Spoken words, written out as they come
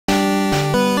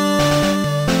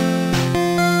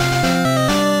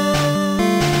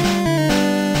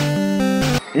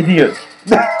Idiot!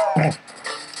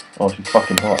 Oh, she's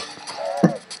fucking hot.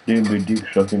 Doing the dick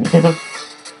shocking.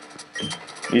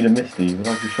 Eat a Misty, would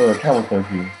like to show a camel toe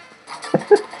to you.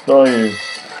 Star you.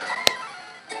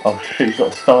 Oh shit, she's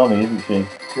got a star me, isn't she?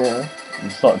 Yeah.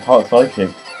 She's part psychic.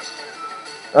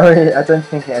 Oh, yeah, I don't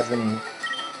think it has any.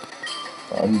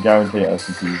 I can guarantee it has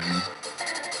confusion.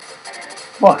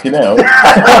 Fucking hell.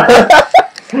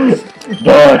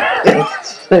 Die!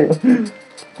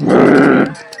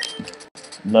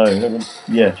 No,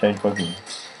 yeah, change Pokemon.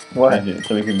 Why? Change it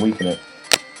so we can weaken it.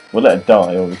 We'll let it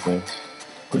die, obviously.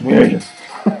 Because we hate it.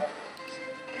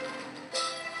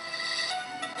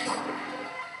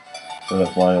 So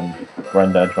that's why I'm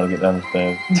granddad trying to get down the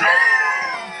stairs.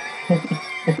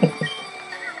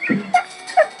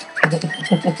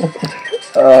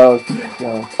 Oh,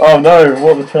 God. Oh no,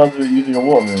 what are the chances of using a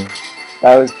watermill?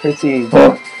 That was pretty...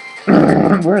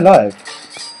 We're alive.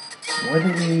 Why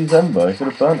didn't you use Ember? I could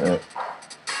have burnt it.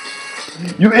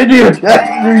 You idiot!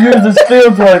 You used the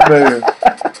steel type move!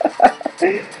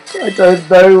 I don't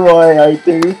know why I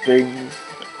do things.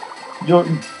 You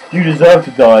deserve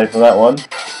to die for that one.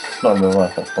 Not in real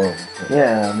life, that's horrible.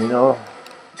 Yeah, I mean, oh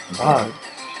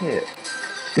shit.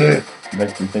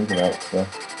 Makes me think about stuff.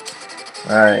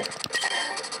 Alright.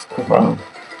 Chris Brown!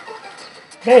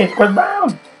 Hey, it's Chris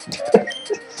Brown!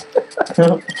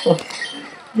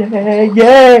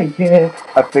 Yeah.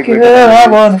 I think Girl, we're gonna I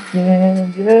lose. wanna,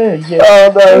 yeah.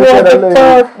 Oh no, we're What gonna the lose.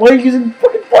 fuck? Why are you using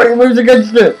fucking fighting moves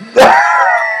against it?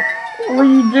 What are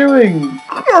you doing?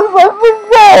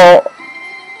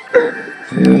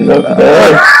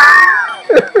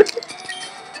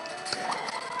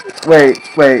 Wait.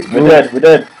 We're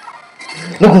dead.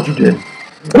 Look what you did.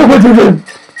 Look what you did.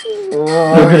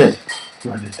 Look at it.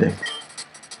 Look at this thing.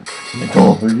 It's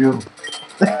all for you.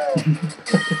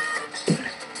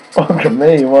 Fuck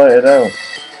me, white it out.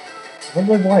 When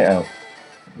do I white out?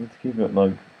 Let's keep it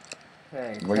like...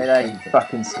 Hey, say that, you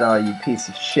fucking star, you piece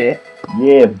of shit.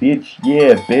 Yeah, bitch.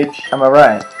 Am I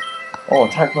right? Oh,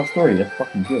 attack my story, that's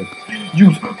fucking good.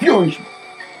 Use Fury!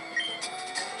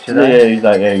 Should I? Yeah, use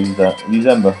that. Use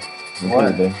Ember.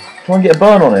 Why? Try and get a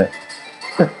burn on it.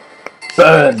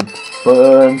 Burn!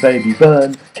 Burn, baby,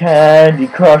 burn. Candy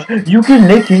Crush, you can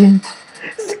lick it.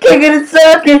 Kick it and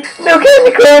suck it. No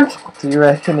Candy Crunch! Do you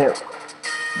reckon it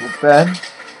will burn?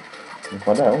 We'll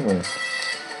find out, won't we?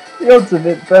 The odds of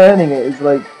it burning it is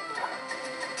like...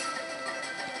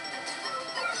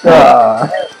 Ah.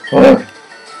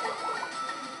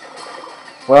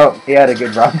 Well, he had a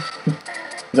good run. You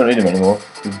don't need him anymore.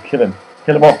 Just kill him.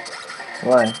 Kill him off.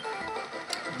 Why?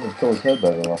 Oh, kill his head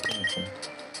though, the last time.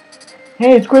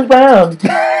 Hey, it's Chris Brown!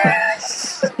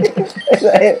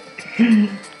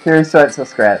 Fury Strikes or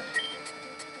Scratch?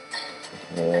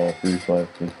 Fury Slice.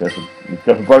 He's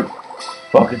got a broke.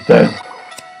 Fuck, it's dead.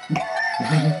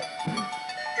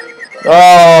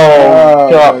 Oh,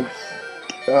 ducks.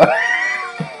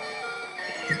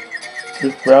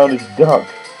 Chris Brown is duck.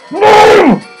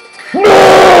 No!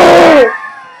 No!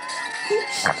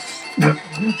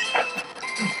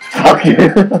 Fuck you.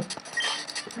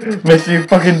 Misty, you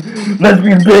fucking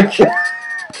lesbian bitch.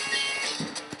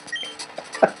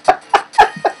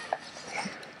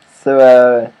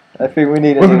 So, I think we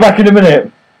need a We'll be new... back in a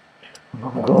minute.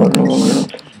 Oh my god. We're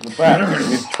back.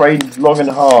 We've trained long and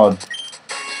hard.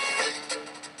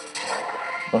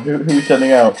 Oh, who are we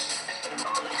sending out?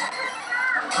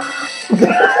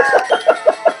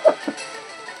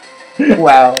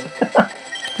 Wow.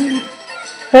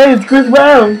 Hey, it's Chris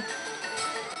Brown!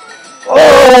 Oh,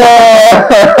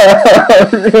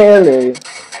 really?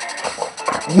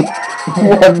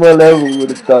 One more level would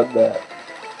have done that.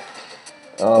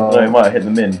 Oh. No, he might have hit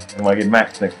the min. He might get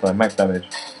max next time, max damage.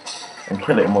 And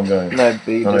kill it in one go. No,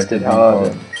 but you just did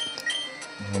hard. harder.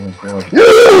 Oh my god.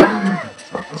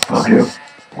 Fuck you.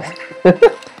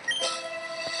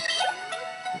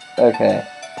 Okay.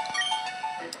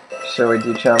 Shall we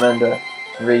do Charmander?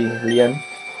 Relian?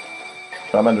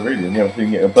 Charmander Relian, yeah, so you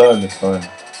can get a burn this time.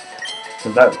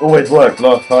 Because that always worked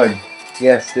last time.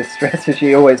 Yes, this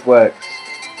strategy always works.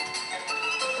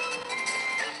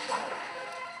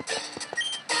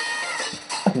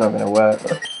 Not gonna work.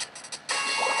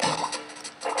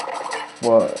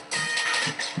 What?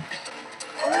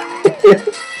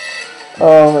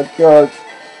 Oh my god.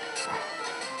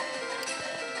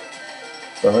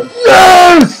 Burn.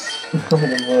 Yes!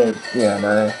 Yeah,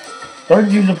 no. Don't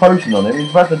use a potion on him, he's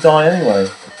about to die anyway.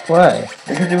 Why?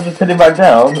 Because he'll just hit him back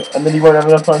down, and then he won't have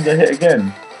enough time to hit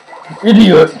again.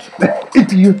 Idiot!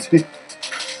 Idiot!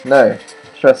 No,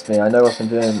 trust me, I know what I'm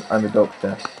doing, I'm a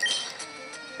doctor.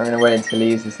 I'm gonna wait until he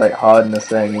uses like hardness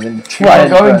thing and then try and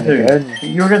You're not burn going to. again.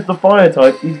 You're against the fire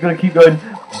type, he's gonna keep going.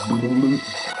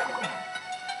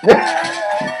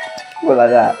 Well, like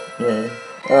that.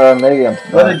 Yeah. Maybe I'm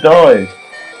Let it die.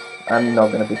 I'm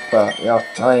not gonna be fucked. Yeah,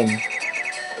 fine.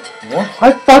 What?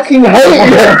 I fucking hate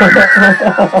you!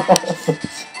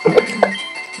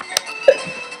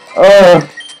 Oh.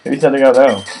 Who's sending out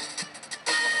now?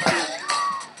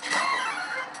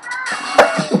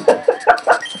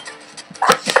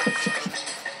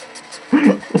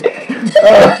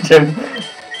 Jim.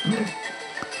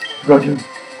 Go, Jim.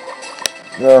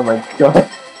 Oh my god.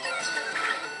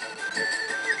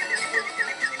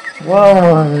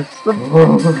 Whoa, it's the...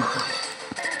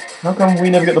 How come we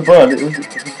never get the burn? It was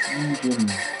confusion.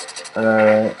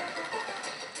 Alright.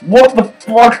 What the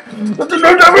fuck? That did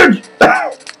no damage!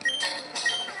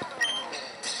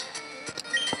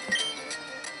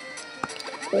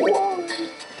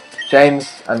 James,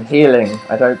 I'm healing.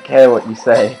 I don't care what you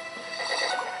say.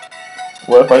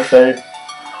 What if I say...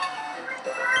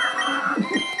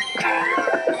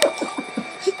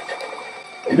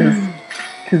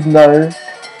 Cause no.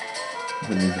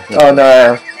 Oh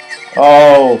no.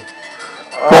 Oh!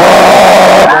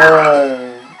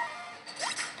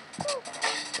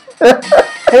 No.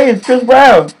 Hey, it's Chris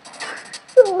Brown!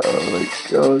 Oh my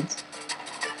god.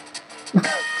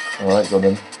 Alright, got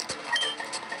them.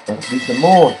 Let's do some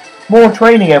more. More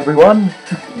training, everyone!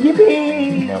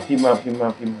 Yippee! Now, keep him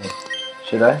out.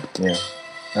 Should I? Yeah.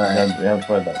 Alright. We haven't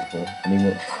tried that before. And he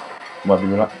might be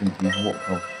reluctant to use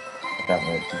Warthog. I can't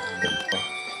wait to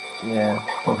Yeah.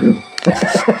 Okay.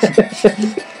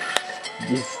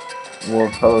 These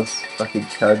Warthog's fucking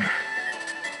cud.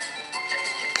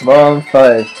 Come on,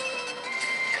 5.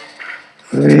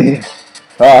 3.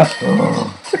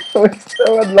 5. We're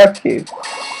so unlucky.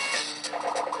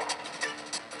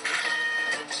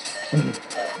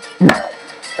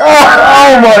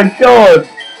 Oh my god!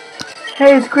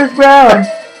 Hey, it's Chris Brown!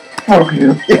 Fuck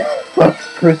you. Fuck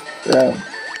Chris Brown.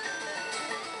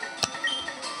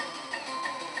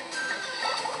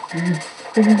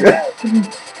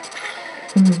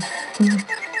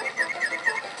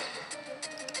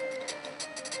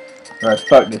 Right,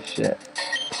 fuck this shit.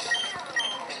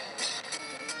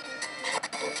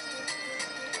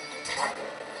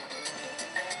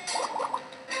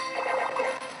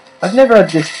 I've never had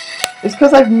this. It's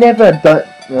because I've never done.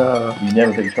 You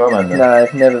never picked Charmander? No,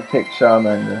 I've never picked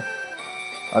Charmander.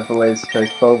 I've always chose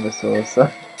Bulbasaur, so.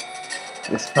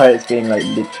 Despite it being like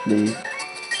literally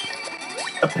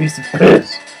A piece of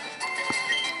piss!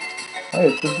 Hey,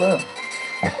 it's Chris Brown.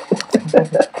 Hey.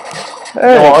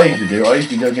 No, what I usually do, I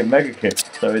usually go get Mega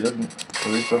Kicked, so this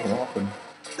doesn't happen.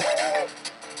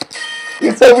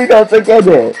 You told me not to get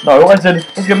it! No, I said,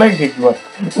 let's get Mega Kicked, you went,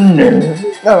 no.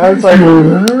 No, I was like,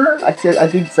 I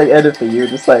didn't say anything, you were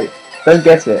just like, don't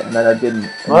get it, and then I didn't.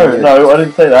 No, I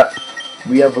didn't say that.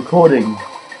 We have recording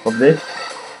of this.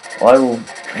 We'll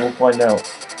find out.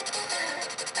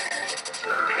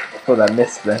 I thought I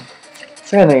missed then.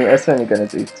 It's only gonna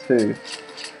do 2.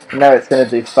 And now it's gonna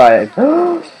do 5.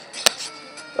 Oh,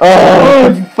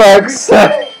 for fuck's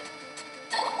sake!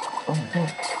 Oh my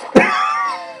god.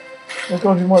 Oh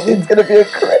god, you might win. It's gonna be a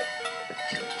crit.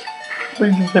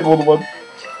 Please just hit all the ones.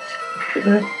 Hit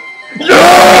the head.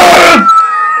 Yes!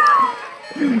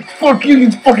 Fuck you,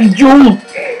 you fucking jewel!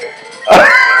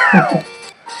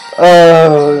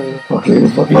 Oh, Fucking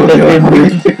fucking awesome.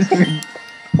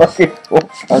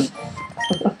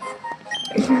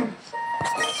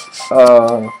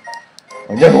 Oh,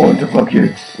 I never want to fuck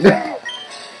you.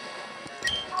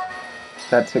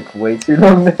 that took way too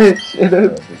long than it should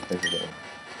have.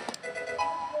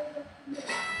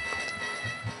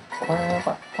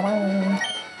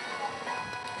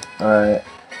 Alright.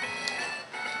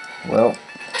 Well,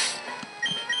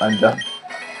 I'm done.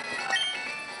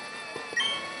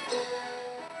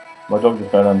 My dog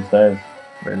just fell down the stairs.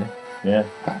 Really? Yeah.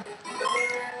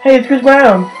 Hey, it's Chris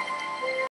Brown!